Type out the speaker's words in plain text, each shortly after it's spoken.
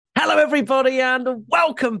Hello, everybody, and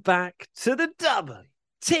welcome back to the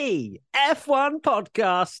WTF1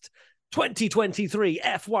 podcast 2023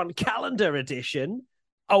 F1 calendar edition.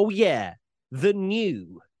 Oh, yeah, the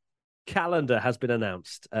new calendar has been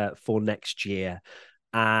announced for next year,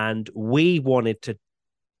 and we wanted to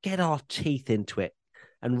get our teeth into it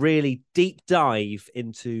and really deep dive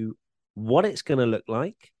into what it's going to look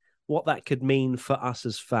like, what that could mean for us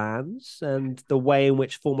as fans, and the way in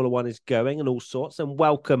which Formula One is going and all sorts. And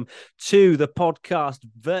welcome to the podcast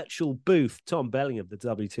virtual booth, Tom Bellingham, the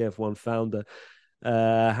WTF1 founder.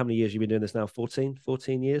 How many years have you been doing this now? 14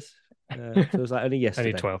 years? Feels like only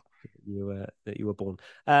yesterday. Only 12. That you were born.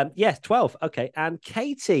 Yes, 12. Okay. And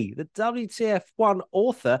Katie, the WTF1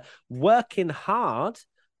 author, working hard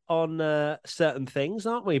on certain things,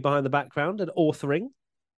 aren't we, behind the background and authoring?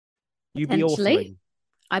 You be authoring.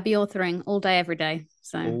 I'd be authoring all day, every day.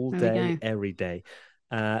 So all day, every day.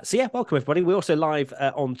 Welcome everybody. We're also live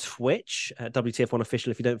on Twitch, WTF1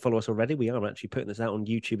 Official. If you don't follow us already, we are actually putting this out on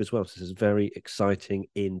YouTube as well. So this is very exciting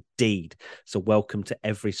indeed. So welcome to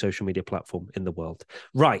every social media platform in the world.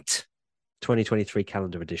 Right, 2023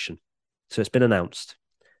 calendar edition. So it's been announced.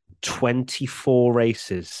 24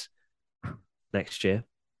 races next year.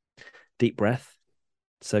 Deep breath.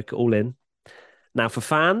 Soak it all in. Now for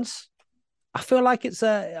fans, I feel like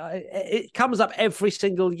it comes up every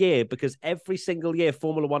single year because every single year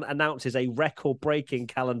Formula One announces a record-breaking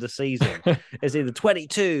calendar season. It's either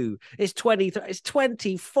 22, it's 23, it's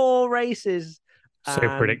 24 races. So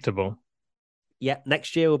predictable. Yeah,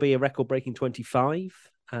 next year will be a record-breaking 25,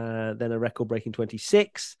 then a record-breaking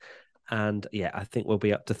 26, and yeah, I think we'll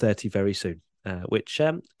be up to 30 very soon, which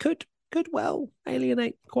could well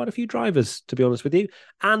alienate quite a few drivers, to be honest with you,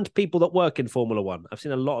 and people that work in Formula One. I've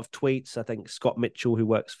seen a lot of tweets. I think Scott Mitchell, who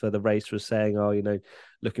works for the race, was saying,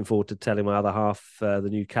 looking forward to telling my other half the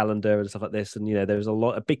new calendar and stuff like this. And, there's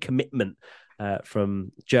a big commitment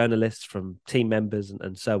from journalists, from team members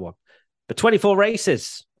and so on. But 24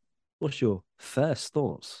 races. What's your first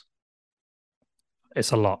thoughts?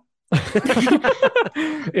 It's a lot.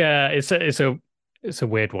 Yeah, it's a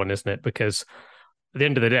weird one, isn't it? Because at the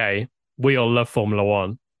end of the day, we all love Formula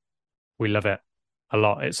One. We love it a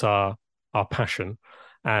lot. It's our passion.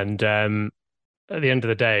 And at the end of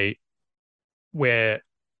the day, we're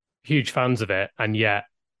huge fans of it. And yet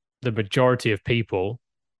the majority of people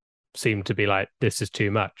seem to be like, this is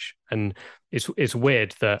too much. And it's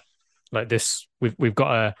weird that like this, we've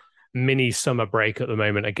got a mini summer break at the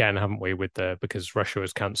moment again, haven't we? Because Russia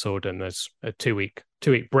was cancelled and there's a two week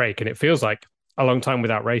break. And it feels like a long time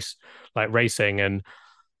without racing. And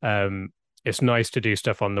it's nice to do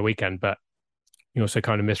stuff on the weekend, but you also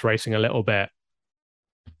kind of miss racing a little bit.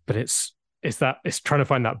 But it's trying to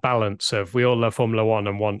find that balance of we all love Formula One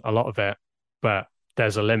and want a lot of it, but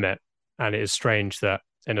there's a limit. And it is strange that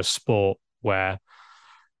in a sport where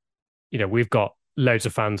we've got loads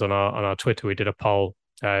of fans on our Twitter, we did a poll,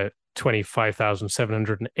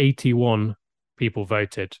 25,781 people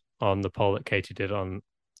voted on the poll that Katie did on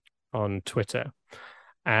Twitter,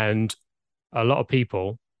 and a lot of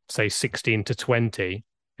people say 16 to 20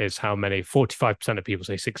 is how many. 45% of people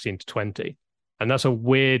say 16 to 20, and that's a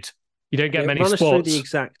weird. You don't get many run sports. Us through the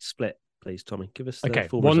exact split, please, Tommy. Give us the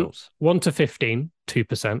full results. 1 to 15,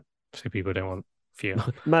 2%. So people don't want few.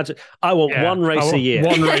 Imagine I want one race a year.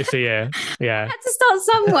 One race a year. Yeah. Had to start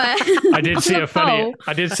somewhere. I did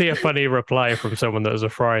see a funny reply from someone that was a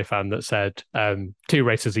Ferrari fan that said 2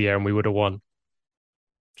 races a year and we would have won.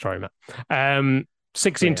 Sorry, Matt.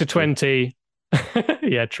 16 to 20.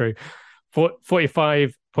 Yeah, true.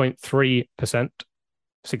 45.3%,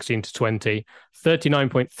 16 to 20,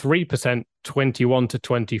 39.3%, 21 to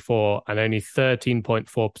 24, and only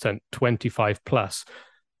 13.4%, 25 plus.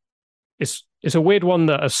 It's a weird one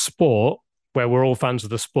that a sport where we're all fans of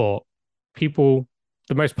the sport, the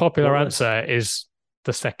most popular answer is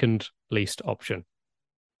the second least option.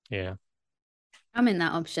 Yeah. I'm in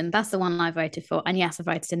that option. That's the one I voted for. And yes, I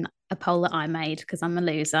voted in a poll that I made because I'm a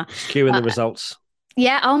loser. Queuing the results.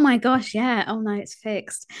 Yeah. Oh my gosh. Yeah. Oh no, it's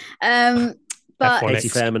fixed. But Katie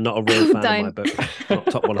Fairman, not a real fan of my book. Not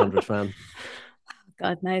top 100 fan.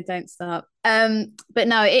 God, no, don't start. But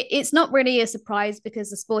no, it's not really a surprise because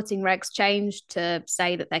the sporting regs changed to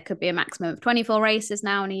say that there could be a maximum of 24 races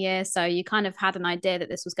now in a year. So you kind of had an idea that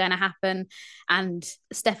this was going to happen. And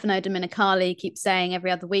Stefano Domenicali keeps saying every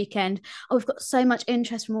other weekend, oh, we've got so much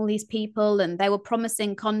interest from all these people. And they were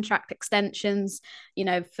promising contract extensions,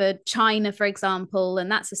 for China, for example. And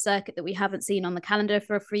that's a circuit that we haven't seen on the calendar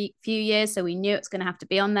for a few years. So we knew it's going to have to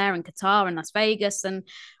be on there, in Qatar and Las Vegas and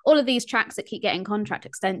all of these tracks that keep getting contract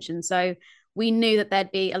extensions. So we knew that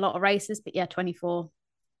there'd be a lot of races, but yeah, 24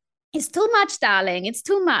 It's too much, darling. It's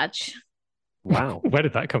too much. Wow. Where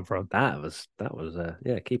did that come from? That was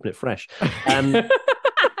yeah, keeping it fresh.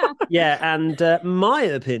 Yeah, and my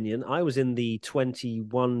opinion, I was in the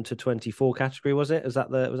 21 to 24 category. Was it? Was that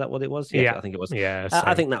what it was? Yes, Yeah, I think it was. Yeah,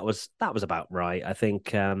 I think that was about right. I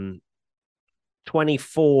think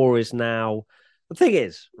 24 is now. The thing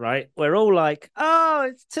is, right? We're all like, oh,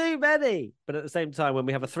 it's too many, but at the same time, when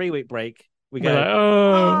we have a 3-week break, we go, like,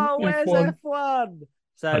 oh, where's F1? F1?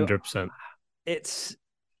 So 100%. It's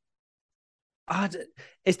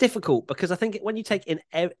difficult because I think when you take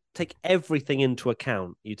everything into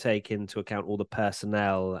account, you take into account all the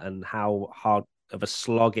personnel and how hard of a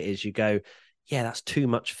slog it is. You go, yeah, that's too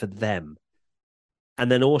much for them.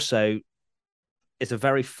 And then also, it's a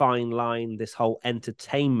very fine line, this whole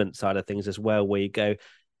entertainment side of things as well, where you go,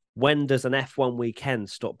 when does an F1 weekend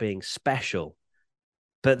stop being special?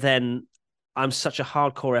 But then I'm such a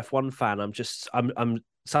hardcore F1 fan. I'm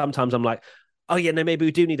sometimes I'm like, oh yeah, no, maybe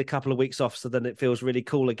we do need a couple of weeks off so then it feels really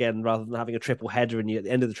cool again rather than having a triple header and at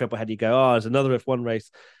the end of the triple header you go, oh, there's another F1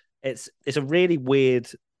 race. It's a really weird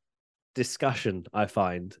discussion, I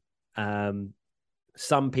find.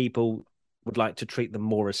 Some people would like to treat them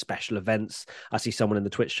more as special events. I see someone in the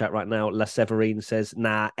Twitch chat right now, La Severine says,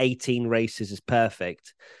 nah, 18 races is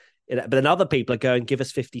perfect. But then other people are going, give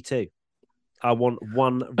us 52. I want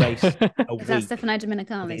one race a week. Is that Stefano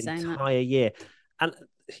Domenicali saying that? The entire year. And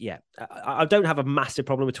yeah, I don't have a massive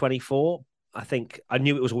problem with 24. I think I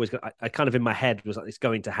knew it was always going to, I kind of in my head was like, it's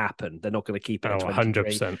going to happen. They're not going to keep it at 23.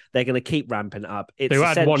 100%. They're going to keep ramping it up. They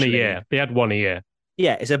had one a year. They had one a year.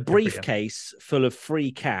 Yeah, it's a briefcase full of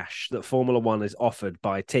free cash that Formula One is offered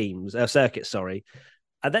by teams, circuits, sorry.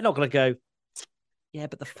 And they're not going to go, yeah,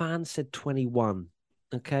 but the fans said 21.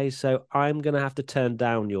 Okay, so I'm going to have to turn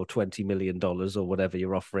down your $20 million or whatever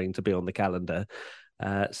you're offering to be on the calendar.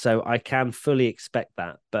 So I can fully expect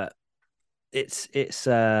that, but it's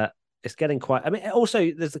getting quite. I mean,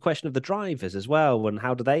 also there's the question of the drivers as well, and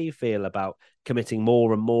how do they feel about committing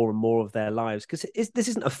more and more and more of their lives? Because this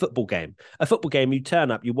isn't a football game. A football game, you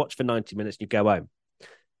turn up, you watch for 90 minutes, and you go home.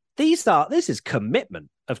 This is commitment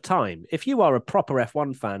of time. If you are a proper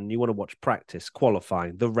F1 fan and you want to watch practice,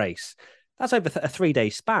 qualifying, the race, that's over a 3-day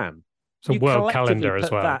span. It's a world calendar as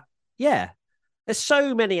well. Yeah, there's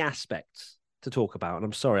so many aspects to talk about, and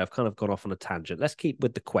I'm sorry, I've kind of gone off on a tangent. Let's keep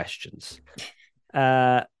with the questions.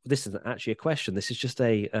 This isn't actually a question. This is just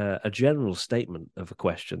a general statement of a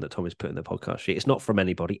question that Tommy's put in the podcast sheet. It's not from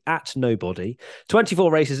anybody, at nobody.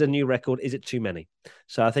 24 races, a new record. Is it too many?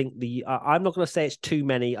 So I think I'm not going to say it's too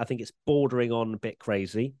many. I think it's bordering on a bit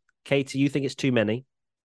crazy. Katie, you think it's too many?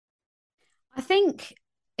 I think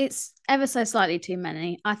it's ever so slightly too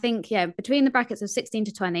many. I think, yeah, between the brackets of 16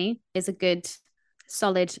 to 20 is a good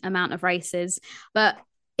solid amount of races, but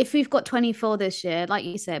if we've got 24 this year, like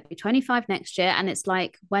you said, be 25 next year, and it's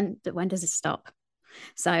like when does it stop?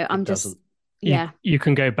 So I'm just you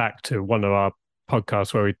can go back to one of our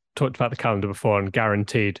podcasts where we talked about the calendar before, and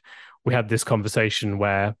guaranteed we had this conversation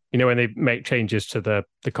where, you know, when they make changes to the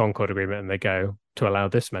Concord Agreement and they go to allow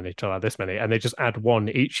this many, and they just add one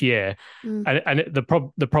each year, and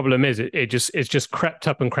the problem is it's just crept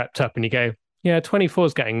up, and you go, yeah, 24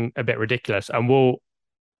 is getting a bit ridiculous, and we'll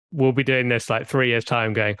be doing this like 3 years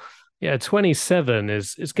time going, yeah, 27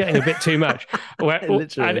 is getting a bit too much.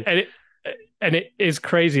 and it is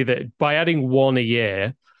crazy that by adding one a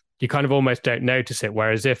year, you kind of almost don't notice it.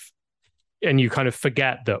 Whereas and you kind of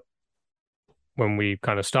forget that when we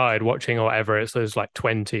kind of started watching or whatever, there's like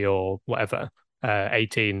 20 or whatever,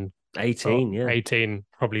 18, 18,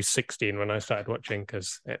 probably 16 when I started watching,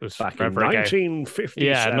 because it was back in 1950.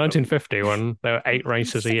 Yeah, 1950 when there were 8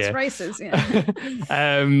 races a year. 6 races,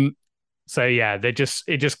 yeah. So yeah, it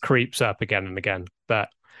just creeps up again and again. But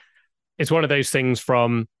it's one of those things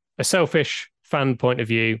from a selfish fan point of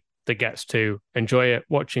view that gets to enjoy it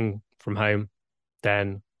watching from home.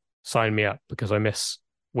 Then sign me up, because I miss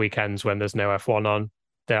weekends when there's no F1 on.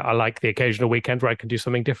 I like the occasional weekend where I can do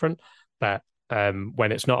something different, but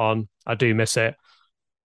when it's not on, I do miss it.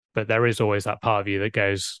 But there is always that part of you that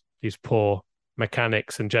goes, these poor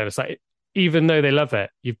mechanics and journalists, like, even though they love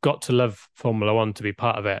it, you've got to love Formula One to be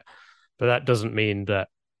part of it. But that doesn't mean that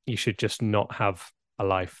you should just not have a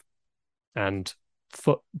life. And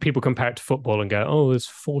people compare it to football and go, oh, there's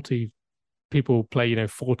 40 people play,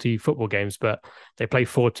 40 football games, but they play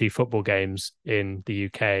 40 football games in the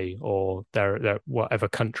UK or their whatever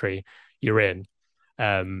country you're in.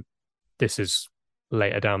 This is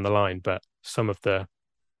later down the line, but some of the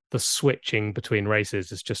switching between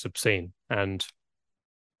races is just obscene. And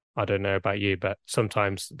I don't know about you, but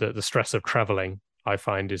sometimes the stress of traveling, I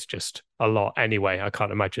find, is just a lot anyway. I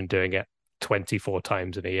can't imagine doing it 24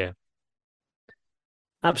 times in a year.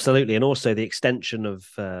 Absolutely, and also the extension of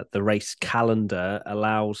the race calendar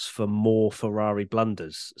allows for more Ferrari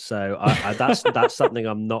blunders. So that's something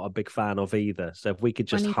I'm not a big fan of either. So if we could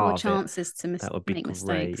just 24 halve chances it, to that would be make great.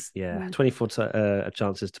 mistakes. Yeah, 24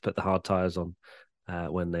 chances to put the hard tires on.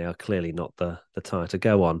 When they are clearly not the tyre to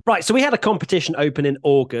go on. Right, so we had a competition open in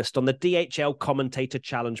August on the DHL Commentator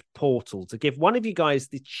Challenge portal to give one of you guys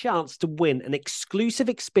the chance to win an exclusive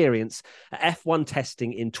experience at F1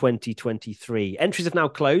 testing in 2023. Entries have now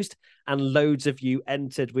closed and loads of you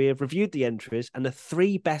entered. We have reviewed the entries and the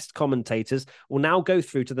 3 best commentators will now go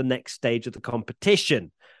through to the next stage of the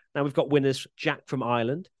competition. Now we've got winners Jack from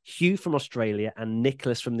Ireland, Hugh from Australia, and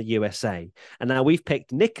Nicholas from the USA. And now we've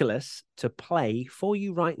picked Nicholas to play for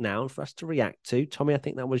you right now and for us to react to. Tommy, I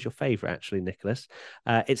think that was your favourite, actually, Nicholas.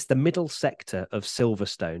 It's the middle sector of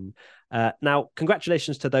Silverstone. Now,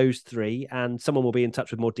 congratulations to those 3, and someone will be in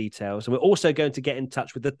touch with more details. And we're also going to get in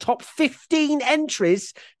touch with the top 15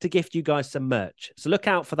 entries to gift you guys some merch. So look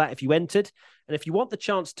out for that if you entered. And if you want the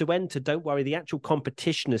chance to enter, don't worry, the actual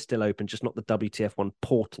competition is still open, just not the WTF1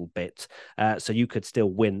 portal bit. So you could still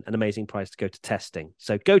win an amazing prize to go to testing.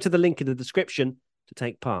 So go to the link in the description to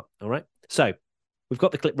take part. All right. So we've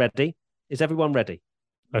got the clip ready. Is everyone ready?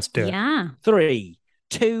 Let's do it. Yeah. 3,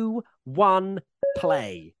 2, 1,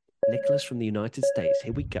 play. Nicholas from the United States.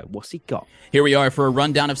 Here we go. What's he got? Here we are for a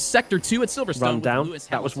rundown of Sector 2 at Silverstone. Rundown.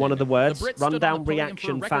 That was one of the words. Rundown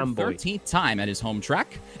reaction fanboy. 13th time at his home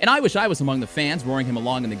track. And I wish I was among the fans roaring him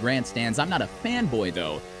along in the grandstands. I'm not a fanboy,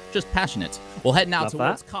 though. Just passionate. We'll head now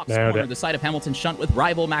towards Cox Corner, the side of Hamilton shunt with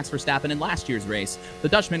rival Max Verstappen in last year's race. The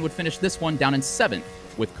Dutchman would finish this one down in 7th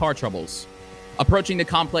with car troubles. Approaching the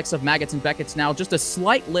complex of Maggots and Beckett's now, just a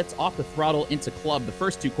slight lift off the throttle into club. The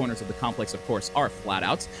first 2 corners of the complex, of course, are flat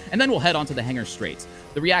out. And then we'll head onto the hangar straight.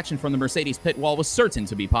 The reaction from the Mercedes pit wall was certain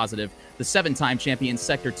to be positive. The 7-time champion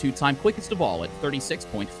Sector 2 time quickest of all at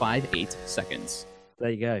 36.58 seconds. There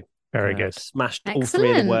you go. Very good. Smashed all 3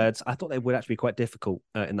 of the words. I thought they would actually be quite difficult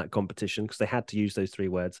in that competition because they had to use those 3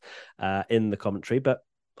 words in the commentary. But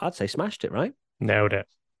I'd say smashed it, right? Nailed it.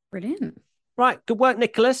 Brilliant. Right, good work,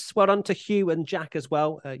 Nicholas. Well done to Hugh and Jack as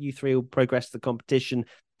well. You 3 will progress the competition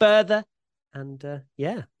further. And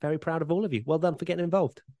yeah, very proud of all of you. Well done for getting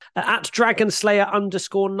involved. At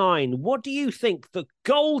Dragonslayer_9, what do you think the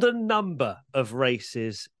golden number of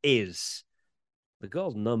races is? The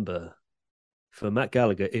golden number for Matt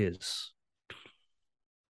Gallagher is...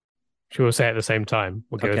 Should we say it at the same time?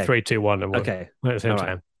 We'll go 3, 2, 1 and we'll at the same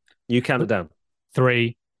time. You count it down.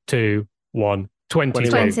 3, 2, 1, 20.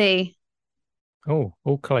 20. Oh,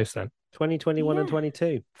 all close then. 20, 21 and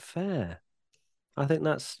 22. Fair. I think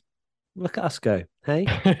that's... Look at us go. Hey?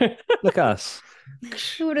 Look at us.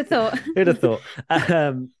 Who would have thought? Who'd have thought?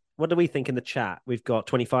 What do we think in the chat? We've got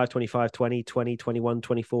 25, 25, 20, 20, 21,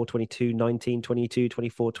 24, 22, 19, 22,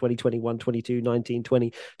 24, 20, 21, 22, 19,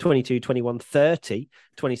 20, 22, 21, 30,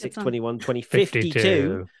 26, 21, 20,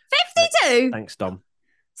 52. 52? Thanks, Dom.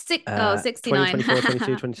 69. 20, 24,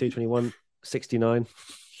 22, 22, 21, 69.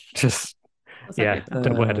 Just... Yeah,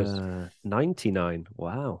 double headers. 99.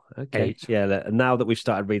 Wow. Okay. Yeah. Now that we've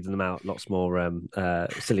started reading them out, lots more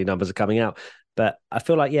silly numbers are coming out. But I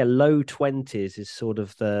feel like, low 20s is sort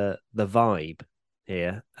of the vibe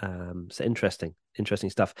here. So interesting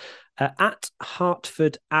stuff. At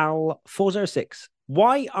Hartford Al 406,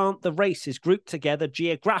 why aren't the races grouped together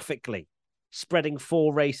geographically? Spreading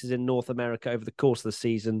 4 races in North America over the course of the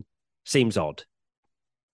season seems odd.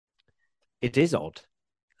 It is odd.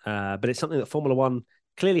 But it's something that Formula One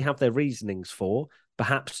clearly have their reasonings for,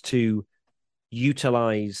 perhaps to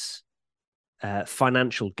utilize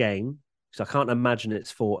financial gain. So I can't imagine it's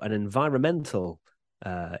for an environmental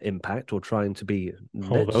impact or trying to be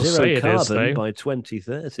net zero carbon by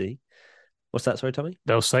 2030. What's that? Sorry, Tommy?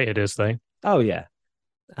 They'll say it is, though. Oh, yeah.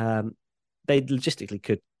 They logistically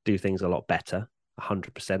could do things a lot better,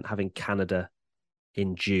 100%, having Canada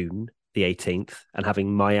in June the 18th and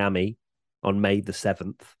having Miami on May the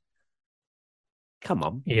 7th. Come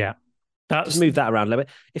on. Yeah. Just move that around a little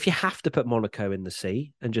bit. If you have to put Monaco in the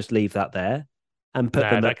sea and just leave that there and put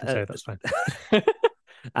them... I can say that's fine.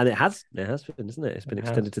 And it has been, isn't it? It's been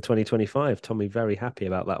extended to 2025. Tommy, very happy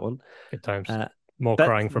about that one. Good times. More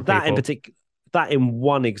crying from people. That in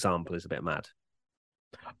one example is a bit mad.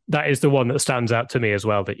 That is the one that stands out to me as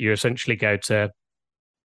well, that you essentially go to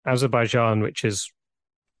Azerbaijan, which is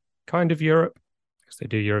kind of Europe, because they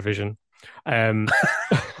do Eurovision.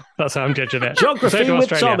 That's how I'm judging it. Geography with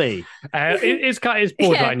Tommy. It's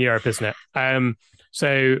borderline Europe, isn't it?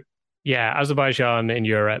 So yeah, Azerbaijan in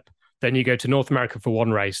Europe. Then you go to North America for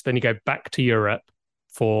 1 race. Then you go back to Europe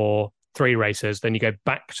for 3 races. Then you go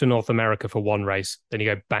back to North America for 1 race. Then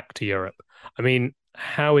you go back to Europe. I mean,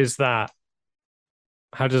 how is that?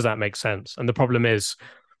 How does that make sense? And the problem is,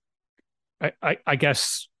 I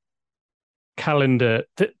guess calendar,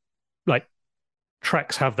 like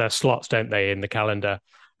treks have their slots, don't they, in the calendar,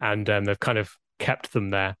 and they've kind of kept them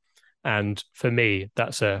there. And for me,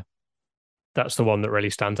 that's the one that really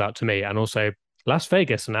stands out to me. And also Las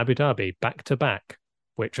Vegas and Abu Dhabi back to back,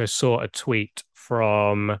 which I saw a tweet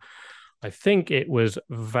from, I think it was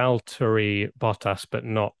Valtteri Bottas, but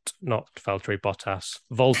not Valtteri Bottas,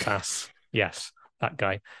 Voltas. Yes, that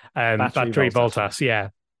guy. Valtteri Bottas, yeah,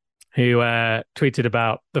 who tweeted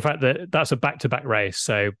about the fact that that's a back-to-back race,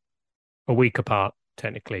 so a week apart,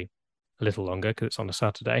 technically, a little longer because it's on a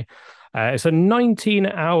Saturday. It's a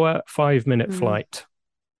 19-hour, 5-minute flight,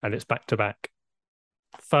 and it's back-to-back.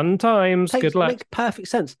 Fun times. Good luck. Makes perfect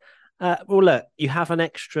sense. Well, look, you have an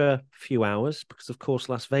extra few hours because, of course,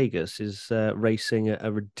 Las Vegas is racing at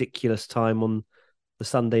a ridiculous time on the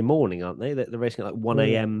Sunday morning, aren't they? They're racing at like 1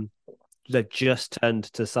 a.m. They've just turned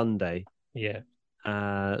to Sunday. Yeah.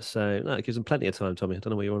 So no, it gives them plenty of time, Tommy. I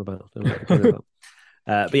don't know what you're on about.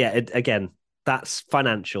 But yeah, again, that's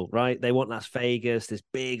financial, right? They want Las Vegas, this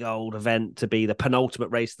big old event, to be the penultimate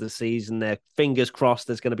race of the season. Their fingers crossed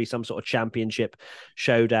there's going to be some sort of championship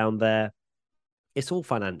showdown there. It's all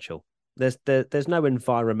financial. There's no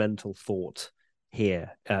environmental thought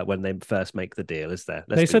here when they first make the deal, is there?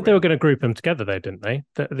 They said they were going to group them together, though, didn't they?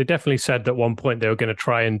 They definitely said at one point they were going to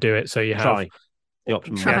try and do it. So you have the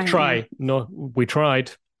option. Try. No, we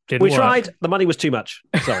tried. Didn't work. Tried. The money was too much.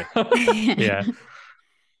 Sorry. Yeah.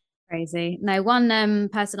 Crazy. No, one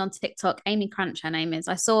person on TikTok, Amy Crunch, her name is.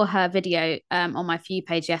 I saw her video on my For You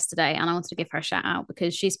page yesterday, and I wanted to give her a shout out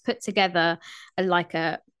because she's put together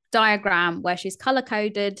a diagram where she's color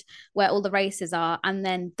coded where all the races are, and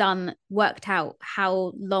then worked out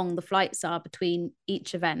how long the flights are between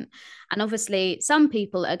each event. And obviously some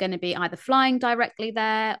people are going to be either flying directly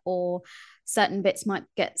there, or certain bits might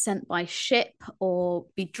get sent by ship or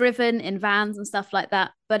be driven in vans and stuff like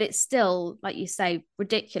that. But it's still, like you say,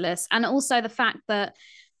 ridiculous. And also the fact that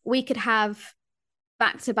we could have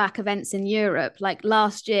back-to-back events in Europe, like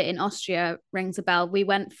last year in Austria rings a bell. We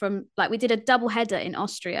went from, we did a double header in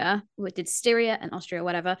Austria. We did Styria and Austria,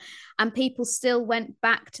 whatever. And people still went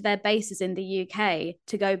back to their bases in the UK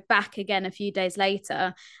to go back again a few days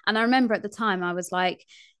later. And I remember at the time I was like,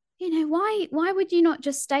 why would you not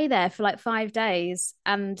just stay there for 5 days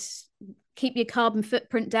and keep your carbon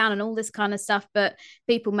footprint down and all this kind of stuff? But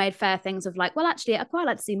people made fair things of well, actually, I quite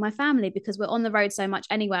like to see my family because we're on the road so much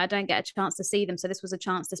anyway. I don't get a chance to see them. So this was a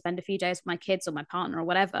chance to spend a few days with my kids or my partner or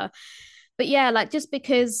whatever. But yeah, just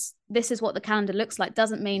because this is what the calendar looks like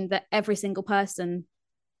doesn't mean that every single person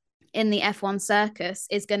in the F1 circus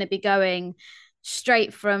is going to be going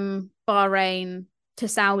straight from Bahrain to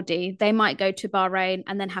Saudi. They might go to Bahrain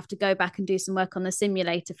and then have to go back and do some work on the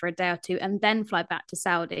simulator for a day or two and then fly back to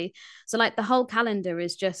Saudi. So the whole calendar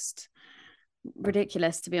is just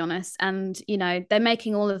ridiculous, to be honest. And they're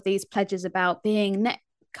making all of these pledges about being net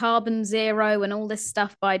carbon zero and all this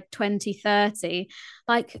stuff by 2030.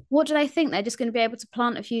 What do they think? They're just going to be able to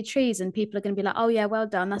plant a few trees and people are going to be like, oh yeah, well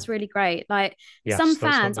done, that's really great. Yes, some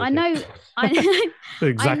fans, I know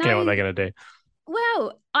exactly what they're going to do.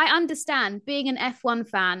 Well, I understand being an F1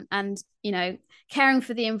 fan and, caring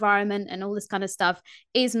for the environment and all this kind of stuff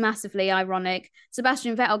is massively ironic.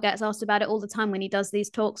 Sebastian Vettel gets asked about it all the time when he does these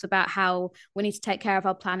talks about how we need to take care of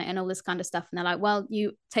our planet and all this kind of stuff. And they're like, well,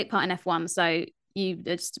 you take part in F1, so you're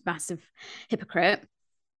just a massive hypocrite.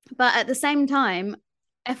 But at the same time,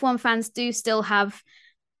 F1 fans do still have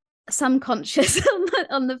some conscience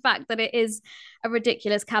on the fact that it is a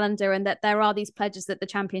ridiculous calendar and that there are these pledges that the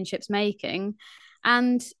championship's making.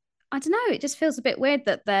 And I don't know, it just feels a bit weird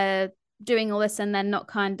that they're doing all this and then not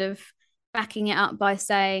kind of backing it up by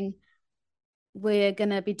saying we're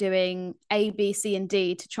going to be doing A, B, C, and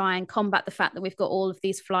D to try and combat the fact that we've got all of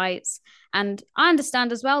these flights. And I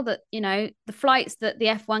understand as well that, the flights that the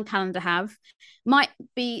F1 calendar have might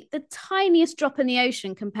be the tiniest drop in the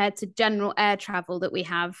ocean compared to general air travel that we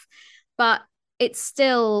have. But it's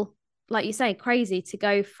still, like you say, crazy to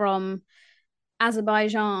go from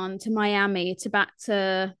Azerbaijan to Miami to back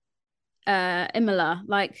to Imola.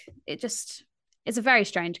 It's a very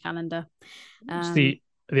strange calendar. At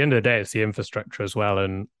the end of the day, it's the infrastructure as well.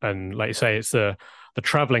 And like you say, it's the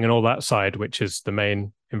traveling and all that side, which is the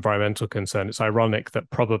main environmental concern. It's ironic that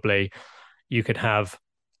probably you could have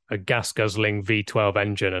a gas guzzling V12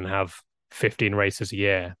 engine and have 15 races a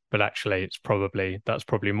year, but actually that's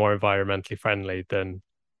probably more environmentally friendly than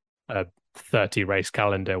a 30 race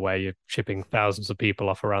calendar where you're shipping thousands of people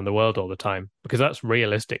off around the world all the time, because that's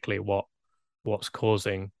realistically what's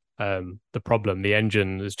causing the problem. The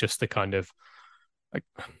engine is just the kind of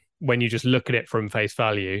when you just look at it from face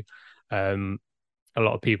value, a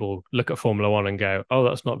lot of people look at Formula One and go, oh,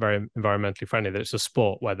 that's not very environmentally friendly, that it's a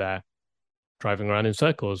sport where they're driving around in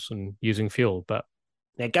circles and using fuel, but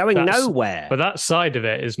they're going nowhere. But that side of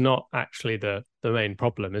it is not actually the main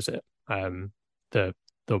problem, is it? The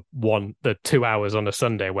 2 hours on a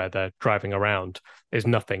Sunday where they're driving around is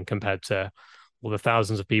nothing compared to all the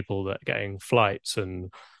thousands of people that are getting flights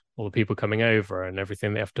and all the people coming over and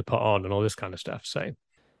everything they have to put on and all this kind of stuff. So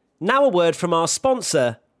now a word from our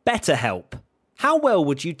sponsor, BetterHelp. How well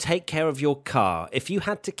would you take care of your car if you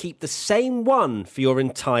had to keep the same one for your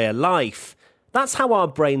entire life? That's how our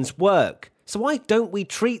brains work. So why don't we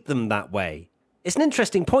treat them that way? It's an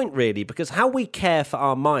interesting point, really, because how we care for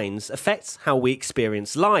our minds affects how we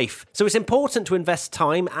experience life. So it's important to invest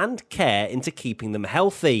time and care into keeping them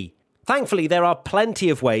healthy. Thankfully, there are plenty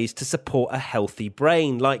of ways to support a healthy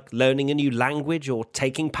brain, like learning a new language or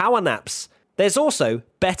taking power naps. There's also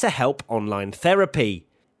BetterHelp Online Therapy.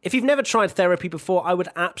 If you've never tried therapy before, I would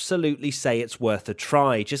absolutely say it's worth a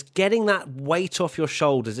try. Just getting that weight off your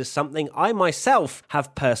shoulders is something I myself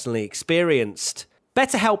have personally experienced.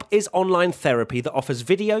 BetterHelp is online therapy that offers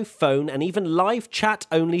video, phone, and even live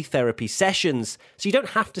chat-only therapy sessions, so you don't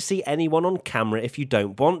have to see anyone on camera if you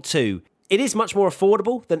don't want to. It is much more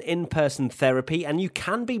affordable than in-person therapy, and you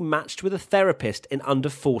can be matched with a therapist in under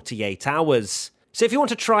 48 hours. So if you want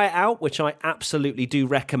to try it out, which I absolutely do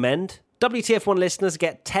recommend, WTF1 listeners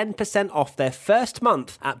get 10% off their first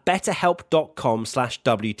month at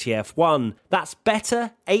betterhelp.com/WTF1. That's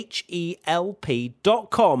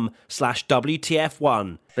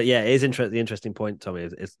betterhelp.com/WTF1. But yeah, it is the interesting point, Tommy,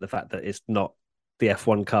 is the fact that it's not the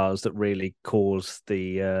F1 cars that really cause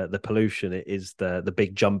the pollution. It is the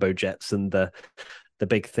big jumbo jets and the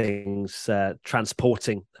big things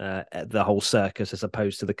transporting the whole circus, as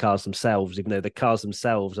opposed to the cars themselves, even though the cars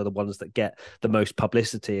themselves are the ones that get the most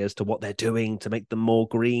publicity as to what they're doing to make them more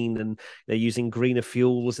green, and they're using greener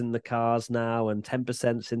fuels in the cars now and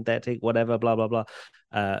 10% synthetic, whatever, blah, blah, blah.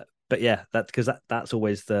 But yeah, that's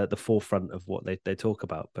always the forefront of what they talk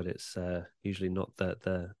about, but it's usually not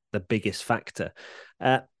the biggest factor.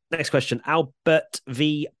 Next question, Albert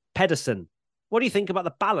V. Pedersen. What do you think about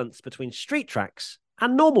the balance between street tracks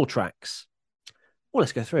and normal tracks? Well,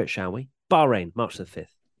 let's go through it, shall we? Bahrain, March the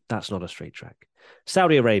 5th. That's not a street track.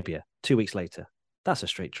 Saudi Arabia, 2 weeks later. That's a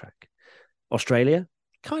street track. Australia,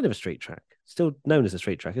 kind of a street track. Still known as a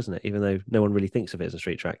street track, isn't it? Even though no one really thinks of it as a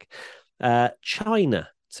street track. China.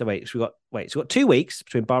 So we've got 2 weeks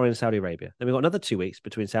between Bahrain and Saudi Arabia. Then we've got another 2 weeks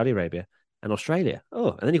between Saudi Arabia and Australia.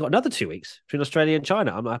 Oh, and then you've got another 2 weeks between Australia and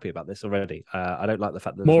China. I'm not happy about this already. I don't like the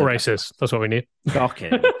fact that more races. That's what we need.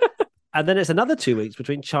 Shocking. And then it's another 2 weeks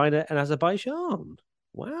between China and Azerbaijan.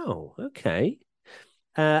 Wow. Okay.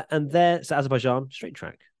 And there's Azerbaijan street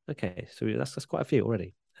track. Okay, so that's quite a few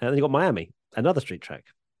already. And then you've got Miami, another street track.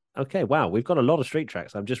 Okay, wow, we've got a lot of street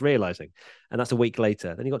tracks. I'm just realizing, and that's a week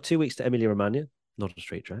later. Then you've got 2 weeks to Emilia Romagna, not a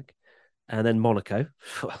street track, and then Monaco.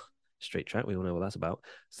 Street track, we all know what that's about.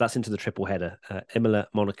 So that's into the triple header, Imola,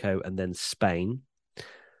 Monaco, and then Spain.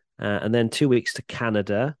 And then 2 weeks to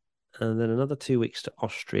Canada, and then another 2 weeks to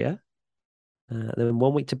Austria. Then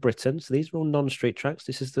 1 week to Britain. So these are all non-street tracks.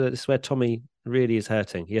 This is where Tommy really is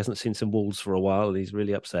hurting. He hasn't seen some walls for a while, and he's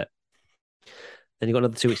really upset. Then you've got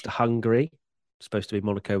another 2 weeks to Hungary. Supposed to be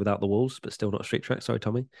Monaco without the walls, but still not a street track. Sorry,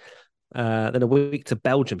 Tommy. Then a week to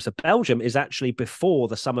Belgium. So Belgium is actually before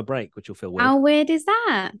the summer break, which will feel weird. How weird is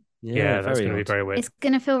that? Yeah, that's going to be very weird. It's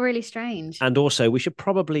going to feel really strange. And also, we should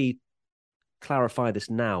probably clarify this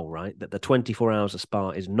now, right? That the 24 hours of Spa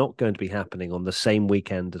is not going to be happening on the same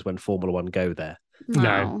weekend as when Formula One go there.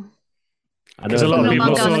 No. Because a lot of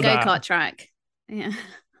people go on the that. go-kart track. Yeah.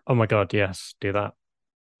 Oh my God, yes, do that.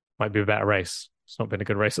 Might be a better race. It's not been a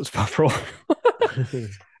good race at Spa for a while.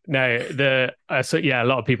 No, so yeah, a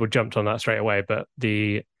lot of people jumped on that straight away, but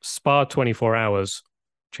the Spa 24 hours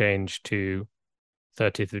changed to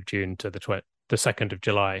 30th of June to the 2nd of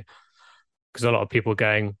July, because a lot of people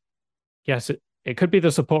going, yes, it could be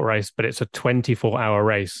the support race, but it's a 24-hour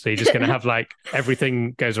race, so you're just going to have like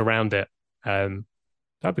everything goes around it.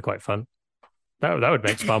 That'd be quite fun. That would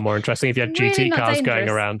make Spa more interesting if you had Really GT cars dangerous. going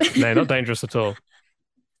around. No, not dangerous at all.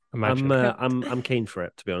 Imagine. I'm keen for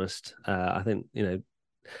it, to be honest. I think,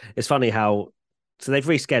 it's funny how, so they've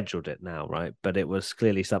rescheduled it now, right? But it was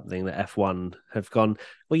clearly something that F1 have gone,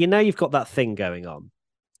 well, you've got that thing going on.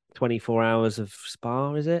 24 hours of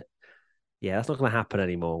Spa, is it? Yeah, that's not going to happen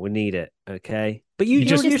anymore. We need it, okay? But you're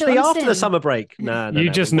just usually do it on after the Sim. summer break. No, you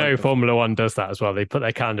just know Formula One does that as well. They put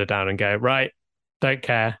their calendar down and go, right, don't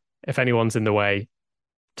care if anyone's in the way,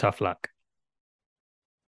 tough luck.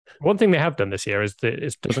 One thing they have done this year is that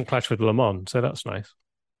it doesn't clash with Le Mans, so that's nice.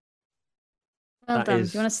 Well done. Do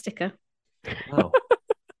you want a sticker? Wow.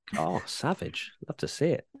 Oh, savage. Love to see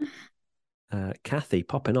it. Kathy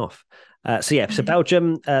popping off. So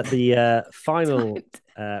Belgium, the final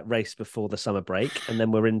race before the summer break, and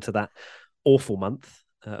then we're into that awful month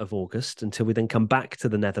of August until we then come back to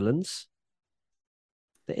the Netherlands.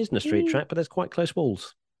 There isn't a street track, but there's quite close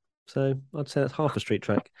walls. So I'd say that's half a street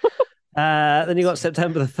track. Then you got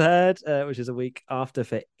September the 3rd, which is a week after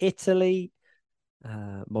for Italy.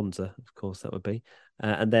 Monza, of course, that would be.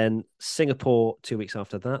 And then Singapore 2 weeks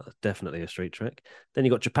after that, definitely a street track. Then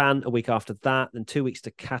you got Japan a week after that, then 2 weeks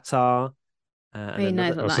to Qatar.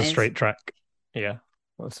 That's a straight track. Yeah,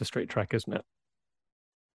 that's a straight track, isn't it?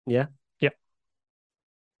 Yeah. Yep.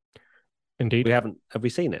 Indeed. Have we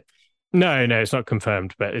seen it? No, it's not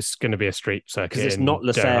confirmed, but it's going to be a street circuit. Because it's not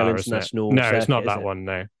Losail International. No, it's not that one.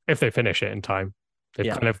 No, if they finish it in time,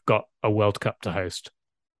 they've kind of got a World Cup to host,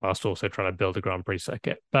 whilst also trying to build a Grand Prix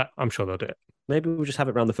circuit. But I'm sure they'll do it. Maybe we'll just have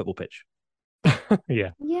it around the football pitch.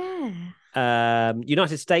 Yeah.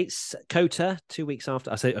 United States COTA 2 weeks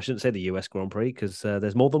after. I shouldn't say the US Grand Prix because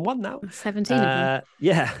there's more than one now. 17 of them.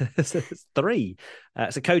 Yeah, it's 3.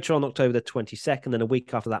 So COTA on October the 22nd, then a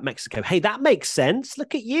week after that, Mexico. Hey, that makes sense.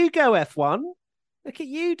 Look at you go, F1. Look at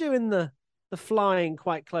you doing the flying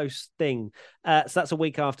quite close thing. So that's a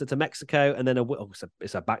week after to Mexico, and then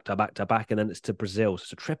it's a back-to-back, and then it's to Brazil. So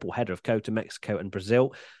it's a triple header of COTA, Mexico, and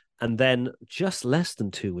Brazil. And then just less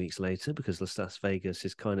than 2 weeks later, because Las Vegas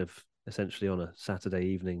is kind of essentially on a Saturday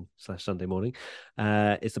evening / Sunday morning,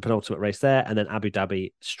 it's the penultimate race there. And then Abu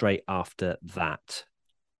Dhabi straight after that,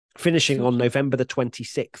 finishing on November the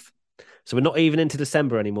 26th. So we're not even into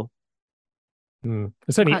December anymore.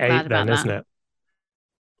 It's only 8 then, isn't it?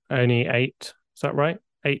 Only 8. Is that right?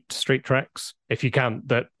 8 street tracks. If you count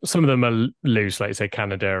that, some of them are loose, like say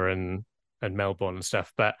Canada and Melbourne and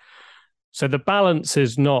stuff. But so the balance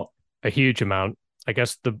is not a huge amount. I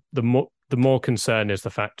guess the more concern is the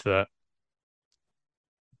fact that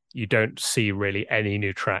you don't see really any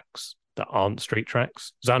new tracks that aren't street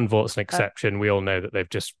tracks. Zandvoort's an exception. We all know that they've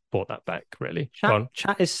just brought that back, really.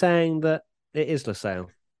 Chat is saying that it is Losail.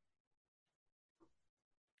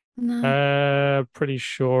 No. Pretty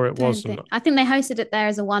sure it wasn't. I think they hosted it there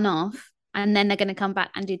as a one-off, and then they're going to come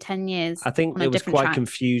back and do 10 years. I think it was quite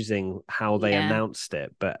confusing how they announced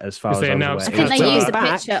it, but as far as I think they used a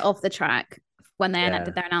picture of the track when they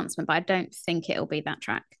did their announcement, but I don't think it'll be that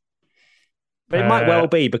track. But it might well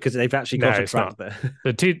be because they've actually got a track there.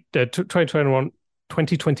 The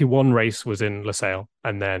 2021 race was in Losail,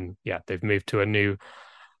 and then they've moved to a new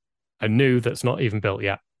that's not even built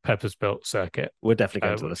yet, purpose-built circuit. We're definitely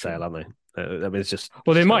going to Losail, aren't they? I mean, it's just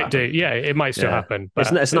they might do. Yeah, it might still happen. But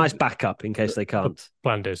it's a nice backup in case they can't. The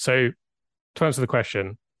plan is. So to answer the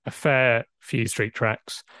question, a fair few street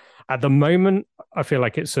tracks. At the moment, I feel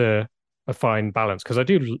like it's a fine balance because I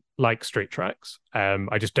do like street tracks.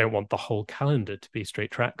 I just don't want the whole calendar to be street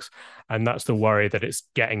tracks, and that's the worry that it's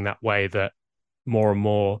getting that way. That more and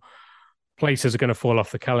more places are going to fall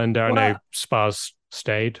off the calendar. I know Spa's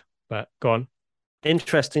stayed, but go on.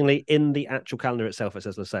 Interestingly, in the actual calendar itself, it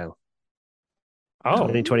says Losail.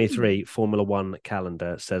 2023 Formula One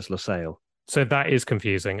calendar says Losail. So that is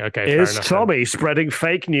confusing. Okay, is Tommy spreading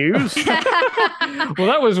fake news? Well,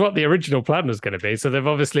 that was what the original plan was going to be. So they've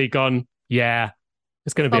obviously gone,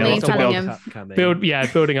 it's going to be a lot to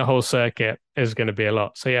building a whole circuit is going to be a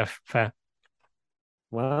lot. So yeah, fair.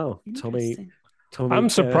 Wow, Tommy I'm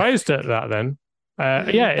surprised at that then.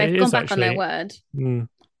 They've gone back on their word.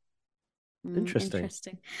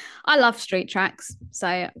 Interesting. I love street tracks, so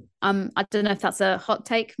I don't know if that's a hot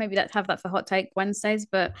take. Maybe let's have that for Hot Take Wednesdays.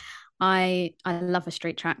 But I love a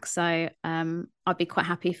street track, so I'd be quite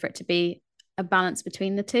happy for it to be a balance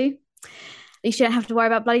between the two. At least you don't have to worry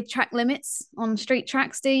about bloody track limits on street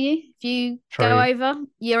tracks, do you? If you go over,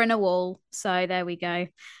 you're in a wall. So there we go.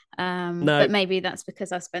 No, but maybe that's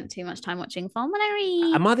because I've spent too much time watching Formula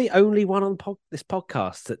E. Am I the only one on this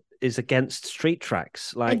podcast that is against street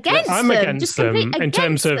tracks? I'm against them in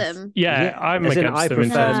terms of I'm against them. I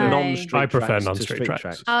prefer non-street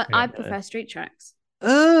tracks. I prefer street tracks.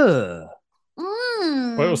 What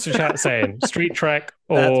was the chat saying? Street track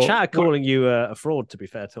or chat are calling you a fraud? To be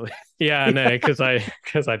fair, Tommy. Yeah, no, because I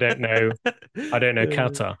don't know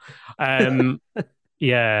Qatar.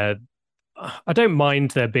 I don't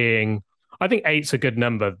mind there being. I think 8's a good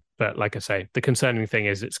number, but like I say, the concerning thing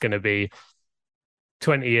is it's going to be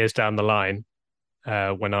 20 years down the line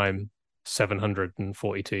when I'm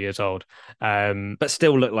 742 years old, but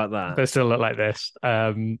still look like that. But still look like this.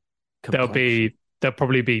 There'll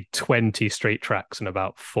probably be 20 street tracks and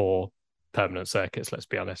about 4 permanent circuits, let's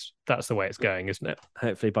be honest. That's the way it's going, isn't it?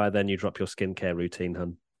 Hopefully by then you drop your skincare routine,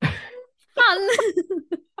 hun. Hun!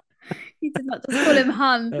 You did not just call him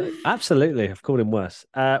hun. Absolutely. I've called him worse.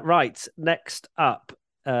 Right, next up,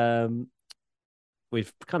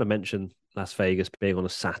 we've kind of mentioned Las Vegas being on a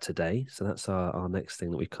Saturday, so that's our next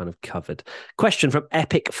thing that we've kind of covered. Question from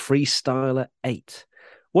Epic Freestyler 8.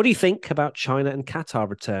 What do you think about China and Qatar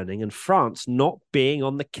returning and France not being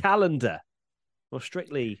on the calendar? Well,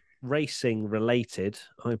 strictly racing related,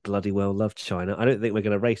 I bloody well love China. I don't think we're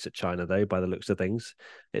going to race at China, though, by the looks of things.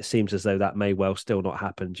 It seems as though that may well still not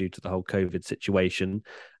happen due to the whole COVID situation.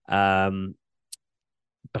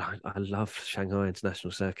 But I love Shanghai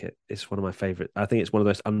International Circuit. It's one of my favorite. I think it's one of the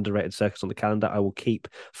most underrated circuits on the calendar. I will keep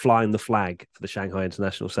flying the flag for the Shanghai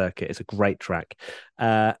International Circuit. It's a great track.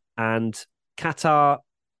 And Qatar,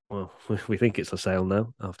 well, we think it's a sale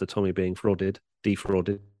now after Tommy being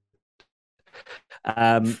defrauded.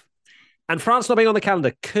 And France not being on the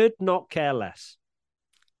calendar, could not care less.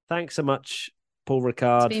 Thanks so much, Paul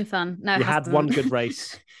Ricard. It's been fun. No, you had one good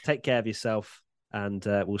race. Take care of yourself, and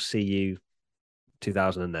we'll see you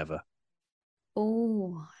 2000 and never.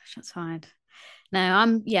 Oh, shots fired. No,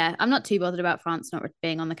 I'm not too bothered about France not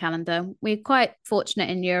being on the calendar. We're quite fortunate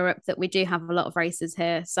in Europe that we do have a lot of races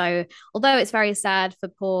here. So although it's very sad for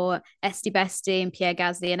poor Esti Besti and Pierre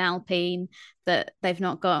Gasly and Alpine that they've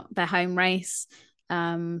not got their home race,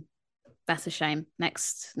 that's a shame.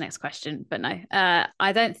 Next question. But no,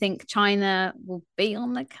 I don't think China will be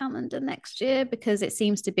on the calendar next year because it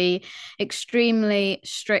seems to be extremely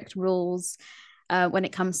strict rules when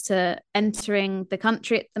it comes to entering the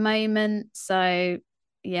country at the moment. So,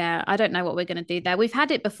 yeah, I don't know what we're going to do there. We've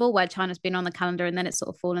had it before where China's been on the calendar and then it's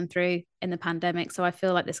sort of fallen through in the pandemic. So I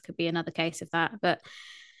feel like this could be another case of that. But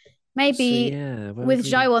maybe with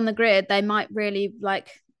Zhou on the grid, they might really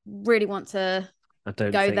want to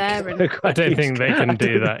go there. And I don't think they can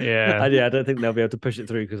do that. Yeah. I don't think they'll be able to push it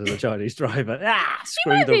through because of the Chinese driver.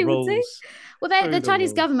 Screw the rules. Well, the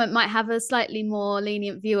Chinese government might have a slightly more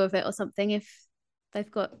lenient view of it or something if they've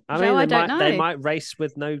got Zhou. I don't know. They might race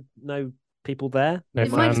with no people there. No it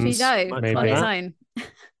fans, might just be Zhou on his own.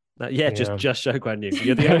 Just Zhou Guan Yu.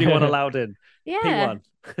 You're the only one allowed in. Yeah.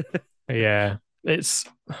 P1. Yeah.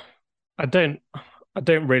 I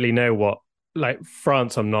don't really know what, like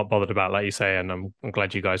France I'm not bothered about, like you say, and I'm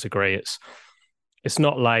glad you guys agree. It's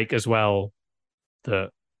not like as well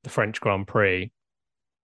the French Grand Prix.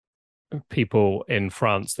 People in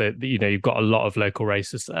France that you've got a lot of local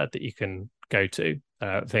races there that you can go to.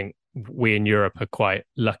 I think we in Europe are quite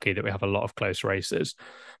lucky that we have a lot of close races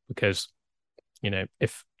because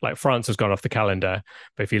if like France has gone off the calendar,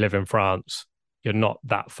 but if you live in France, you're not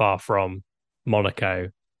that far from Monaco,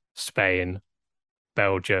 Spain,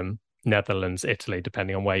 Belgium, Netherlands, Italy,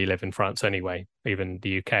 depending on where you live in France anyway, even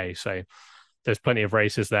the UK. So there's plenty of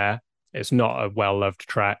races there. It's not a well-loved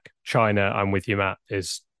track. China, I'm with you, Matt,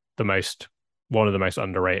 is one of the most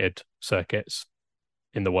underrated circuits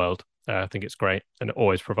in the world. I think it's great and it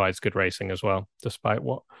always provides good racing as well, despite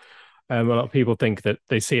what a lot of people think that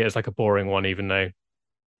they see it as like a boring one, even though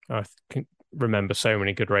I can remember so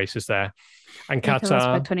many good races there. And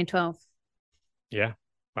Qatar 2012. Yeah.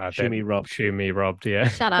 Schumi robbed, yeah.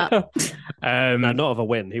 Shut up. No, not of a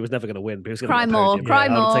win. He was never going to win. But he was cry more.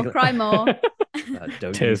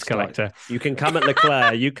 Tears collector. You can come at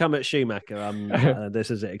Leclerc. You come at Schumacher.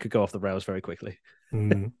 This is it. It could go off the rails very quickly.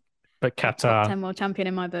 But Qatar. 10 world champion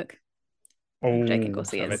in my book. Oh, joking, of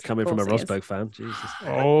course coming from a Rosberg fan. Jesus.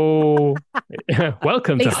 Oh,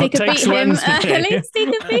 welcome to Hot Takes Wednesday. At least he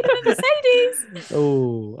can beat him in Mercedes.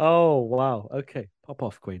 Oh, wow. Okay, pop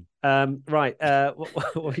off, Queen. Right.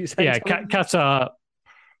 What were you saying? Yeah, Qatar.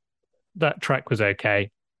 That track was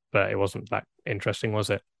okay, but it wasn't that interesting,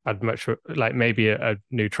 was it? I'd much like maybe a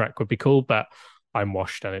new track would be cool, but I'm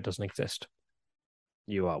washed and it doesn't exist.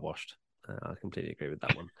 You are washed. I completely agree with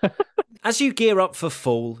that one. As you gear up for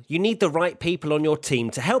fall, you need the right people on your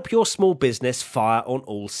team to help your small business fire on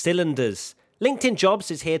all cylinders. LinkedIn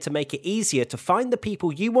Jobs is here to make it easier to find the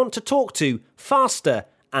people you want to talk to faster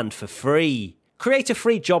and for free. Create a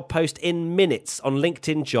free job post in minutes on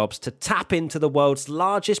LinkedIn Jobs to tap into the world's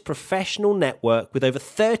largest professional network with over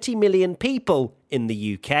 30 million people in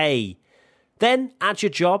the UK. Then add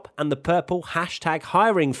your job and the purple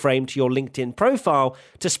 #hiring frame to your LinkedIn profile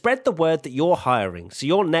to spread the word that you're hiring so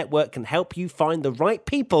your network can help you find the right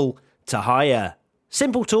people to hire.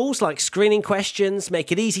 Simple tools like screening questions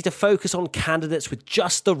make it easy to focus on candidates with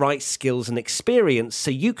just the right skills and experience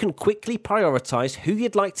so you can quickly prioritize who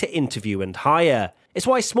you'd like to interview and hire. It's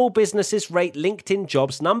why small businesses rate LinkedIn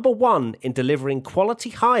Jobs #1 in delivering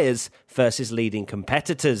quality hires versus leading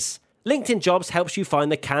competitors. LinkedIn Jobs helps you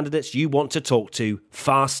find the candidates you want to talk to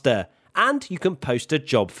faster, and you can post a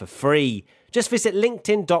job for free. Just visit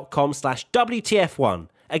linkedin.com/WTF1.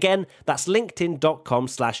 Again, that's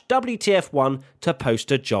linkedin.com/WTF1 to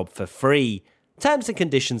post a job for free. Terms and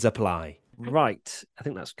conditions apply. Right. I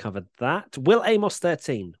think that's covered that. Will Amos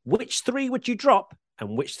 13. Which 3 would you drop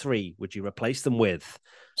and which 3 would you replace them with?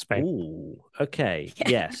 Spain. Ooh, okay.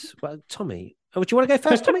 Yes. Well, Tommy. Oh, would you want to go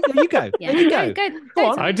first, Tommy? There you go. Yeah, There you go.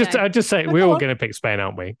 Go on. I just say we're all going to pick Spain,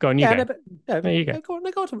 aren't we? Go on, you go. There you go. Go on,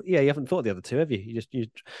 go on. Yeah, you haven't thought of the other 2, have you?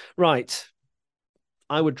 Right.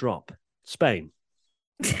 I would drop Spain.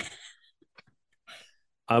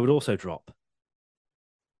 I would also drop.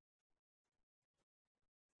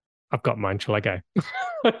 I've got mine. Shall I go?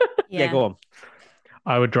 Yeah, go on.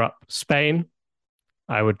 I would drop Spain.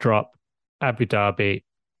 I would drop Abu Dhabi,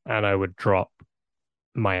 and I would drop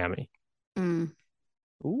Miami.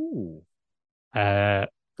 Ooh.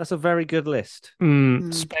 That's a very good list.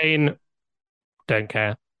 Spain, don't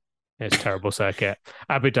care. It's a terrible circuit.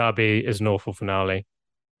 Abu Dhabi is an awful finale,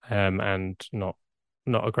 and not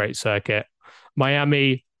a great circuit.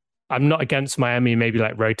 Miami, I'm not against Miami, maybe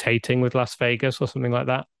like rotating with Las Vegas or something like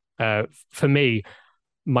that. For me,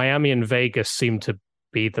 Miami and Vegas seem to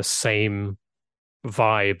be the same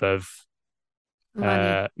vibe of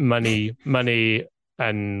money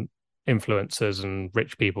and influencers and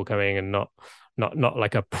rich people coming, and not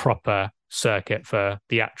like a proper circuit for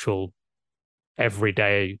the actual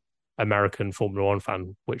everyday American Formula One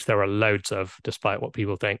fan, which there are loads of, despite what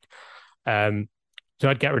people think. So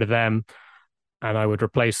I'd get rid of them, and I would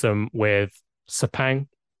replace them with Sepang,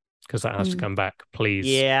 because that has to come back. Please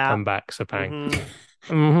come back, Sepang.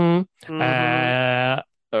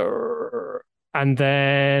 And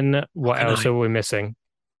then what Hockenheim. else are we missing?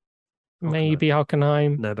 Maybe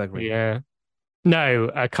Hockenheim. Nürburgring. Yeah. No,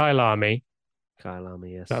 Kyalami.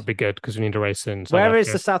 Kyalami, yes. That'd be good because we need a race in South Where Africa.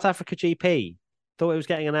 is the South Africa GP? Thought it was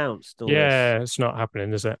getting announced. Yeah, it's not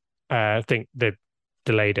happening, is it? I think they've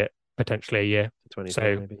delayed it potentially a year.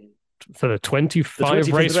 So maybe. For the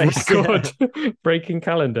 25 race record breaking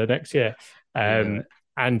calendar next year. And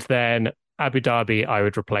then Abu Dhabi, I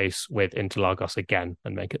would replace with Interlagos again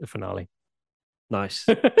and make it the finale. Nice.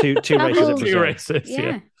 Two races at Brazil. 2 races,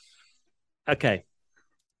 yeah. Okay.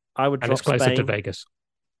 I would drop and it's closer Spain. to Vegas.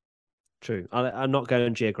 True. I'm not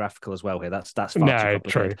going geographical as well here. That's far too complicated.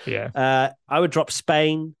 True. Yeah. I would drop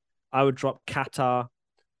Spain. I would drop Qatar,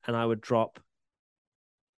 and I would drop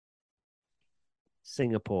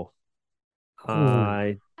Singapore.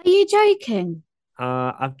 Are you joking?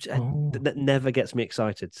 That never gets me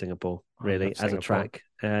excited. Singapore, really, as a track.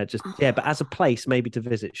 But as a place, maybe to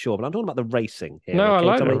visit, sure. But I'm talking about the racing here. No,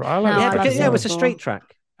 okay? I like it. It was a straight track.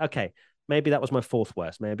 Okay. Maybe that was my 4th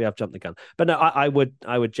worst. Maybe I've jumped the gun. But no, I would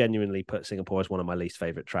genuinely put Singapore as one of my least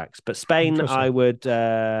favorite tracks. But Spain, I would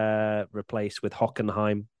replace with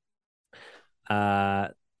Hockenheim.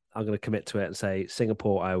 I'm going to commit to it and say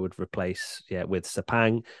Singapore I would replace with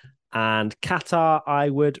Sepang. And Qatar I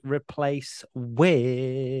would replace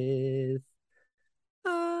with...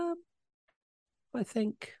 I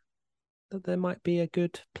think that there might be a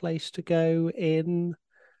good place to go in...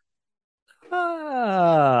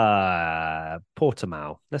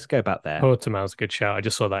 Portimao. Let's go back there. Portimao's a good shout. I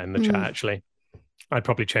just saw that in the chat, actually. I'd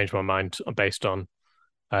probably change my mind based on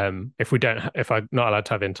if I'm not allowed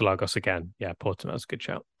to have Interlagos again. Yeah, Portimao's a good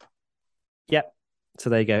shout. Yep. So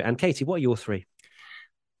there you go. And Katie, what are your 3?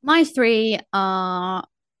 My 3 are...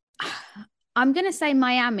 I'm going to say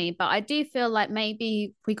Miami, but I do feel like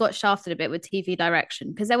maybe we got shafted a bit with TV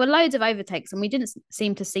direction because there were loads of overtakes and we didn't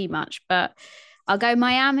seem to see much, but I'll go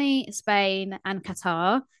Miami, Spain, and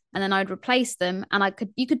Qatar, and then I'd replace them. And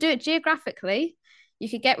you could do it geographically. You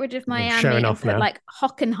could get rid of Miami and put like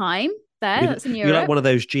Hockenheim there. That's in Europe. You're like one of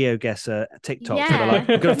those GeoGuessr TikToks. Yeah. Where like,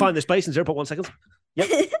 I'm going to find this place in 0.1 seconds. Yep.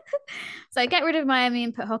 So get rid of Miami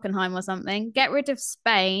and put Hockenheim or something. Get rid of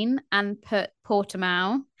Spain and put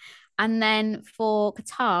Portimao. And then for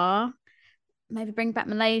Qatar, maybe bring back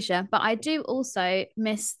Malaysia. But I do also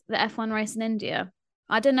miss the F1 race in India.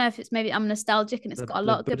 I don't know if it's maybe I'm nostalgic and it's got a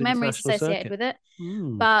lot of good memories associated with it,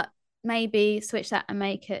 but maybe switch that and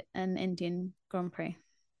make it an Indian Grand Prix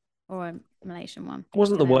or a Malaysian one. It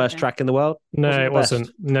wasn't the worst track in the world. No, it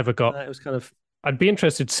wasn't. Never got. It was kind of. I'd be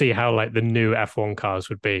interested to see how like the new F1 cars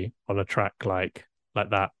would be on a track like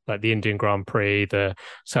that, like the Indian Grand Prix, the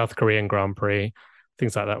South Korean Grand Prix,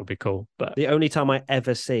 things like that would be cool. But the only time I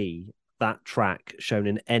ever see that track shown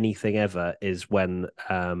in anything ever is when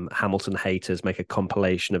Hamilton haters make a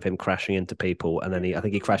compilation of him crashing into people, and then I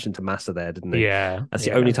think he crashed into Massa there, didn't he? Yeah, that's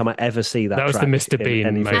the only time I ever see that. That was the Mr.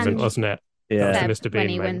 Bean moment, wasn't it? Yeah, Mr. Bean when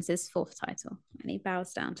he moment. wins his 4th title and he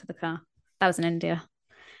bows down to the car. That was in India.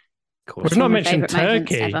 of course. We've not One of my mentioned favourite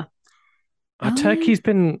moments Turkey. ever. Turkey's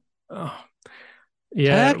been.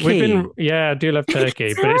 Yeah, Turkey. we've been. Yeah, I do love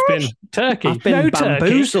Turkey, but it's been Turkey. I've been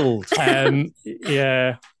bamboozled.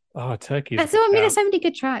 Yeah. Oh, Turkey. That's what I mean. There's so many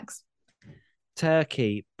good tracks.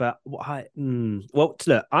 Turkey, but well,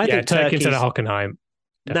 look, I think Turkey instead Turkey's... of Hockenheim.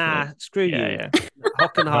 Definitely. Nah, screw you. Yeah.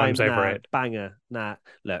 Hockenheim, nah, overrated. banger. Nah,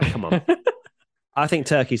 look, come on. I think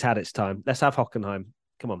Turkey's had its time. Let's have Hockenheim.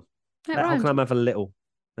 Come on. Let Hockenheim have a little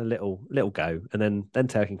go, and then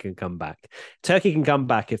Turkey can come back. Turkey can come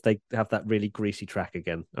back if they have that really greasy track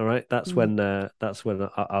again. All right, that's when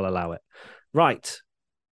I'll allow it. Right,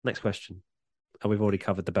 next question. And we've already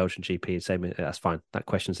covered the Belgian GP. Same, that's fine. That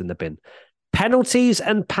question's in the bin. Penalties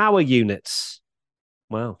and power units.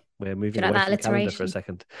 Wow, we're moving away from the calendar for a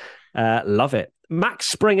second. Love it. Max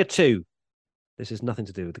Springer 2. This is nothing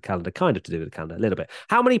to do with the calendar, kind of to do with the calendar, a little bit.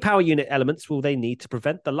 How many power unit elements will they need to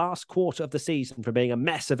prevent the last quarter of the season from being a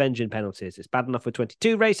mess of engine penalties? It's bad enough with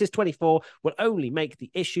 22 races. 24 will only make the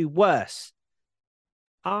issue worse.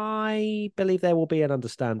 I believe there will be an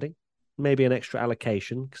understanding, maybe an extra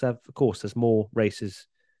allocation, because of course, as more races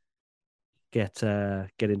get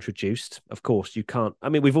introduced, of course, you can't. I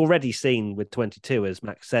mean, we've already seen with 22, as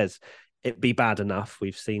Max says, it'd be bad enough.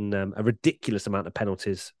 We've seen a ridiculous amount of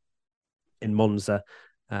penalties in Monza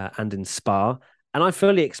and in Spa. And I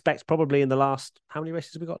fully expect probably in the last, how many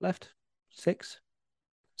races have we got left? 6?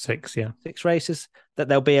 6, yeah. 6 races, that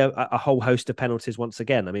there'll be a whole host of penalties once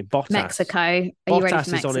again. I mean, Bottas. Mexico. Are you ready for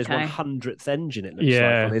Bottas is on his Mexico? 100th engine, it looks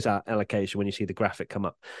like, on his allocation when you see the graphic come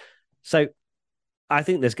up. So I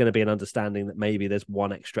think there's going to be an understanding that maybe there's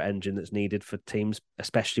one extra engine that's needed for teams,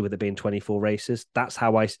 especially with it being 24 races. That's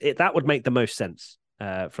how that would make the most sense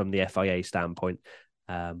from the FIA standpoint.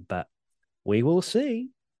 But we will see.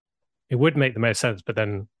 It would make the most sense, but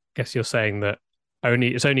then I guess you're saying that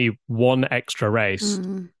it's only one extra race,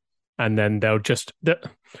 and then they'll just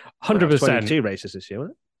 100%. 22 races this year,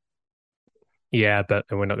 wasn't it? Yeah, but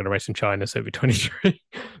we're not going to race in China, so it'll be 23.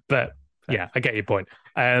 But yeah, I get your point.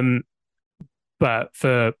 But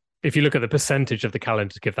if you look at the percentage of the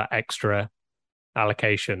calendar to give that extra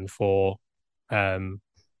allocation for, I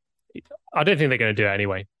don't think they're going to do it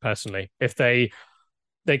anyway. Personally, if they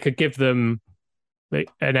could give them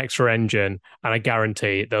an extra engine, and I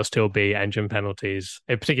guarantee there'll still be engine penalties,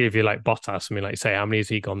 particularly if you like Bottas. I mean, like you say, how many has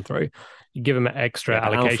he gone through? You give him extra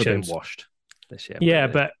allocations. Been washed this year. Yeah,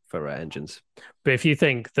 but for engines. But if you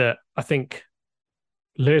think that, I think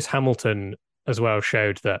Lewis Hamilton as well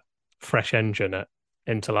showed that fresh engine at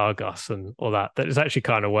Interlagos and all that it's actually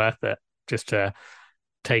kind of worth it just to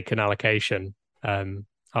take an allocation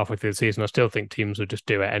halfway through the season. I still think teams would just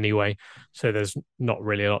do it anyway. So there's not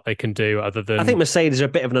really a lot they can do other than... I think Mercedes are a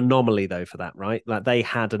bit of an anomaly though for that, right? Like they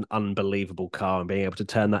had an unbelievable car and being able to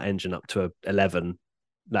turn that engine up to 11.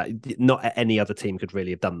 Like not any other team could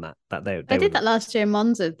really have done that. They did that last year in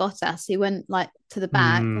Monza with Bottas. He went like to the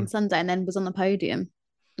back on Sunday and then was on the podium.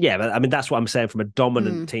 Yeah, but I mean that's what I'm saying from a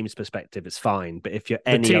dominant team's perspective. It's fine, but if you're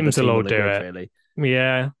any teams other team will all on the do grid, it. Really,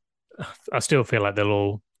 yeah, I still feel like they'll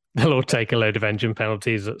all take a load of engine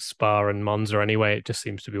penalties at Spa and Monza anyway. It just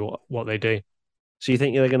seems to be what they do. So you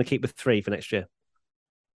think they're going to keep with 3 for next year?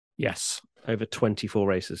 Yes, over 24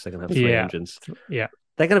 races, they're going to have 3 engines. Yeah.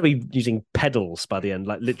 They're going to be using pedals by the end,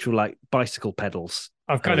 like literal like bicycle pedals.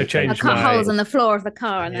 I've kind of changed cut holes in the floor of the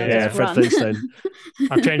car and they'll just Fred run. Flintstone.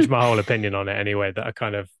 I've changed my whole opinion on it anyway. That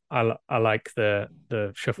I like the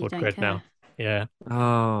shuffled grid care. now. Yeah.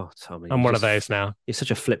 Oh, Tommy, I'm one of those now. You're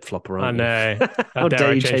such a flip flopper, aren't you? I know. How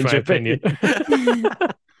dare you change my opinion?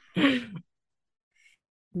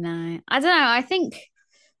 No, I don't know. I think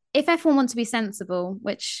if F1 want to be sensible,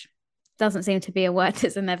 which doesn't seem to be a word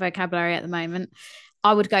that's in their vocabulary at the moment,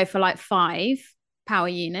 I would go for like 5 power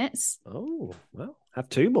units. Oh, well, have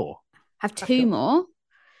 2 more. Have 2 more,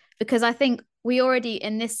 because I think we already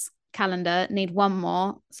in this calendar need 1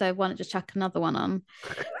 more. So why not just chuck another one on?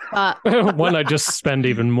 But why not just spend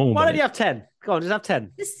even more? Why don't you have 10? Go on, just have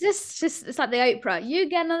 10. It's just it's like the Oprah. You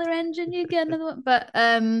get another engine, you get another one. But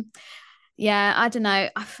yeah, I don't know.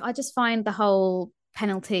 I just find the whole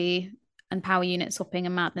penalty and power unit swapping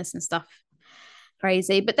and madness and stuff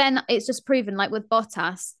crazy. But then it's just proven, like with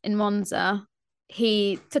Bottas in Monza,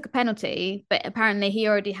 he took a penalty, but apparently he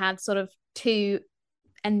already had sort of 2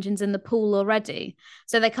 engines in the pool already.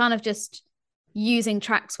 So they're kind of just using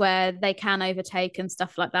tracks where they can overtake and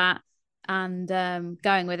stuff like that and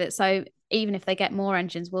going with it. So even if they get more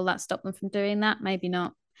engines, will that stop them from doing that? Maybe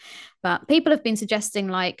not. But people have been suggesting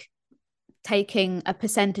like taking a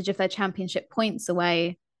percentage of their championship points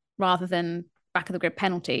away rather than back of the grid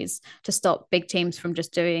penalties to stop big teams from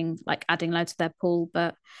just doing like adding loads to their pool.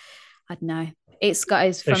 But I don't know. It's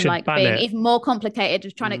goes from like being even more complicated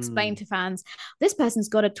of trying to explain to fans, this person's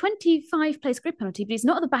got a 25 place grid penalty, but he's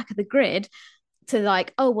not at the back of the grid, to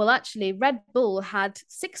like, oh, well, actually Red Bull had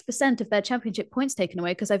 6% of their championship points taken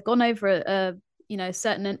away because they've gone over a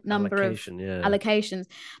certain number of allocations.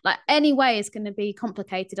 Like any way is going to be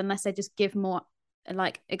complicated unless they just give more,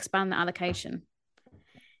 like expand the allocation.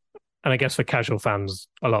 And I guess for casual fans,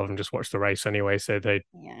 a lot of them just watch the race anyway, so they're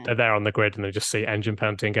there on the grid and they just see engine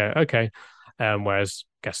penalty and go, okay. Whereas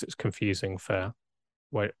I guess it's confusing for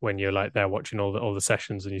when you're like there watching all the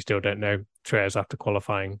sessions and you still don't know 3 hours after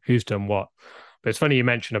qualifying who's done what. But it's funny you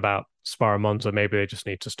mentioned about Spa and Monza. Maybe they just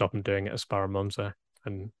need to stop them doing it at Spa and Monza,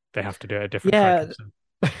 and they have to do it at different tracks.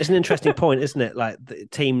 It's an interesting point, isn't it? Like the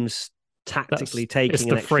teams tactically taking it's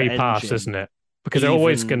the an free extra pass, engine, isn't it? Because they're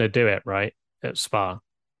always going to do it right at Spa.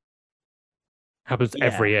 Happens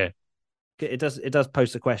every year. It does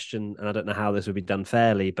pose a question, and I don't know how this would be done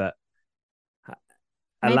fairly, but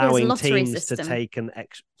maybe allowing teams to take an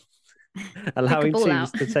extra. Allowing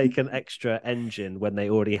teams to take an extra engine when they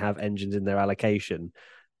already have engines in their allocation,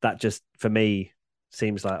 that just for me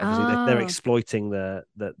seems like obviously they're exploiting the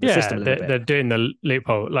system a little bit. They're doing the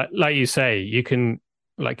loophole. Like you say, you can,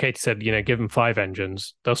 like Katie said, give them 5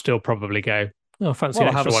 engines, they'll still probably go, I fancy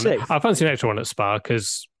an extra one. I fancy an extra one at Spa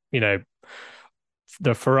because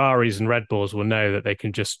the Ferraris and Red Bulls will know that they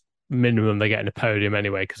can just minimum they get in a podium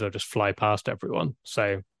anyway because they'll just fly past everyone.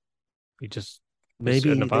 So you just.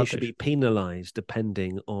 Maybe they should be penalised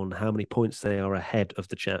depending on how many points they are ahead of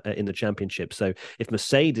in the championship. So if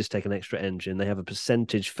Mercedes take an extra engine, they have a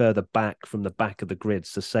percentage further back from the back of the grid.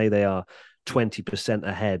 So say they are 20%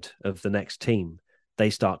 ahead of the next team,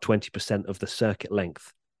 they start 20% of the circuit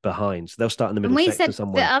length behind. So they'll start in the middle sector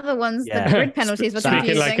somewhere. The other ones, the grid penalties were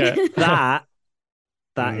confusing. That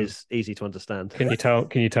is easy to understand. Can you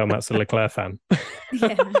tell Matt's a Leclerc fan?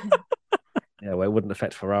 Yeah. Yeah, well, it wouldn't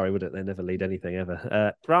affect Ferrari, would it? They never lead anything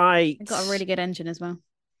ever. Right. They've got a really good engine as well.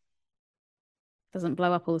 Doesn't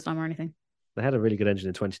blow up all the time or anything. They had a really good engine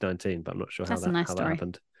in 2019, but I'm not sure how that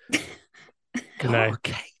happened. Oh,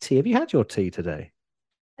 Katie, have you had your tea today?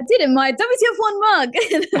 I did in my WTF1 mug.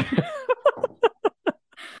 It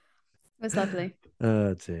was lovely.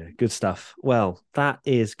 Oh, dear. Good stuff. Well, that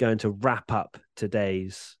is going to wrap up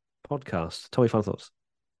today's podcast. Tommy, final thoughts?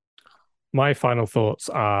 My final thoughts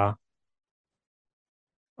are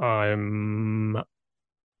I'm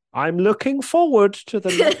looking forward to the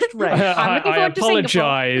next race. I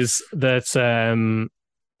apologize that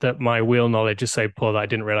my wheel knowledge is so poor that I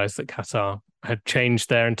didn't realize that Qatar had changed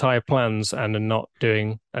their entire plans and are not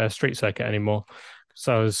doing a street circuit anymore.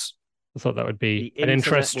 So I thought that would be an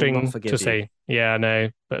interesting to see. Yeah, I know,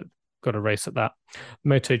 but got a race at that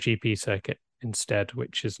MotoGP circuit instead,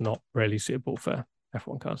 which is not really suitable for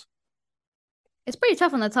F1 cars. It's pretty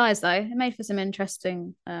tough on the tyres, though. It made for some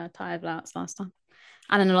interesting tyre blowouts last time.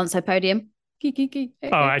 And an Alonso podium.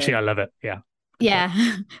 Actually, I love it. Yeah.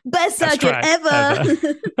 Yeah. Best circuit ever.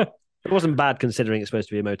 It wasn't bad considering it's supposed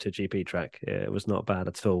to be a MotoGP track. Yeah, it was not bad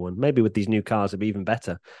at all. And maybe with these new cars, it'd be even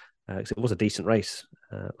better. Because it was a decent race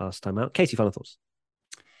last time out. Katie, final thoughts?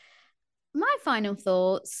 My final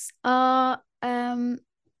thoughts are...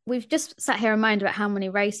 we've just sat here and moaned about how many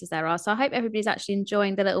races there are. So I hope everybody's actually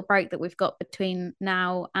enjoying the little break that we've got between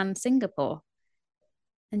now and Singapore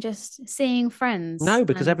and just seeing friends. No,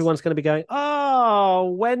 because everyone's going to be going,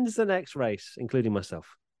 when's the next race? Including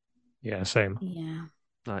myself. Yeah, same. Yeah.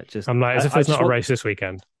 I'm like, as if there's not a race this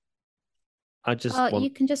weekend.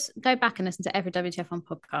 You can just go back and listen to every WTF1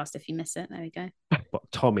 podcast if you miss it. There we go.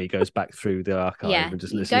 Tommy goes back through the archive and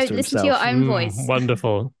just listens to himself. Listen to your own voice.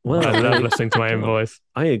 Wonderful. Well, I love listening to my own voice.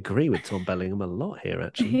 I agree with Tom Bellingham a lot here,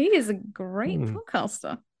 actually. He is a great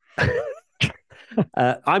podcaster.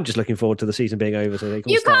 I'm just looking forward to the season being over. So they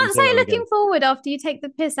can you can't say looking forward after you take the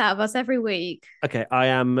piss out of us every week. Okay, I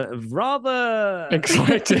am rather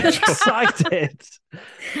excited.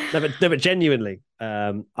 No, but genuinely,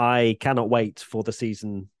 I cannot wait for the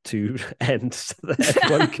season to end so that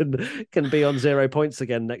everyone can be on 0 points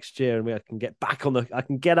again next year, and I can get back on I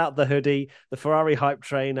can get out the hoodie, the Ferrari hype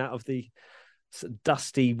train out of the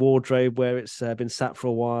dusty wardrobe where it's been sat for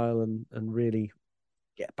a while, and really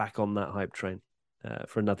get back on that hype train.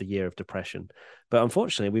 For another year of depression. But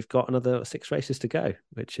unfortunately, we've got another 6 races to go,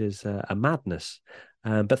 which is a madness.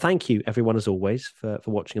 But thank you, everyone, as always, for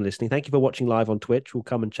watching and listening. Thank you for watching live on Twitch. We'll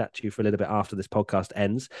come and chat to you for a little bit after this podcast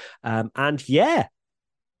ends. And yeah,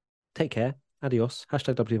 take care. Adios.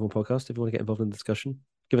 #WTF1 podcast if you want to get involved in the discussion.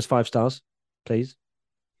 Give us 5 stars, please.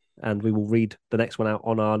 and we will read the next one out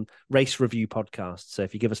on our race review podcast. So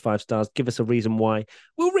if you give us 5 stars, give us a reason why,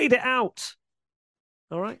 we'll read it out.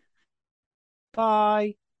 All right.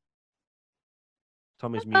 Bye.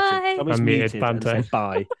 Tommy's muted. Tommy's I'm muted muted, and said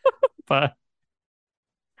bye. Bye.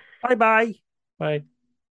 Bye-bye. Bye.